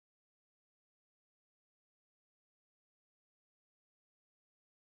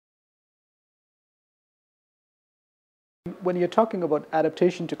When you're talking about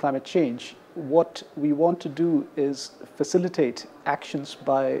adaptation to climate change, what we want to do is facilitate actions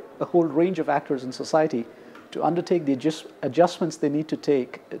by a whole range of actors in society to undertake the adjustments they need to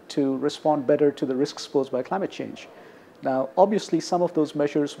take to respond better to the risks posed by climate change. Now, obviously, some of those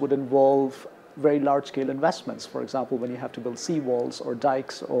measures would involve very large-scale investments, for example, when you have to build seawalls or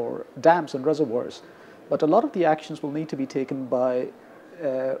dikes or dams and reservoirs. But a lot of the actions will need to be taken by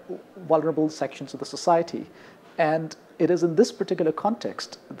vulnerable sections of the society. And it is in this particular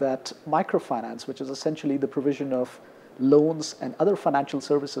context that microfinance, which is essentially the provision of loans and other financial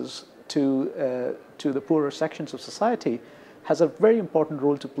services to the poorer sections of society, has a very important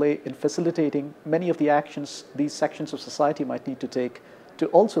role to play in facilitating many of the actions these sections of society might need to take to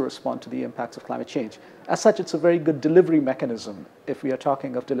also respond to the impacts of climate change. As such, it's a very good delivery mechanism. If we are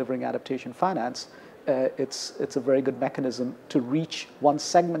talking of delivering adaptation finance, it's a very good mechanism to reach one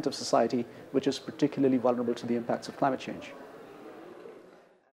segment of society which is particularly vulnerable to the impacts of climate change.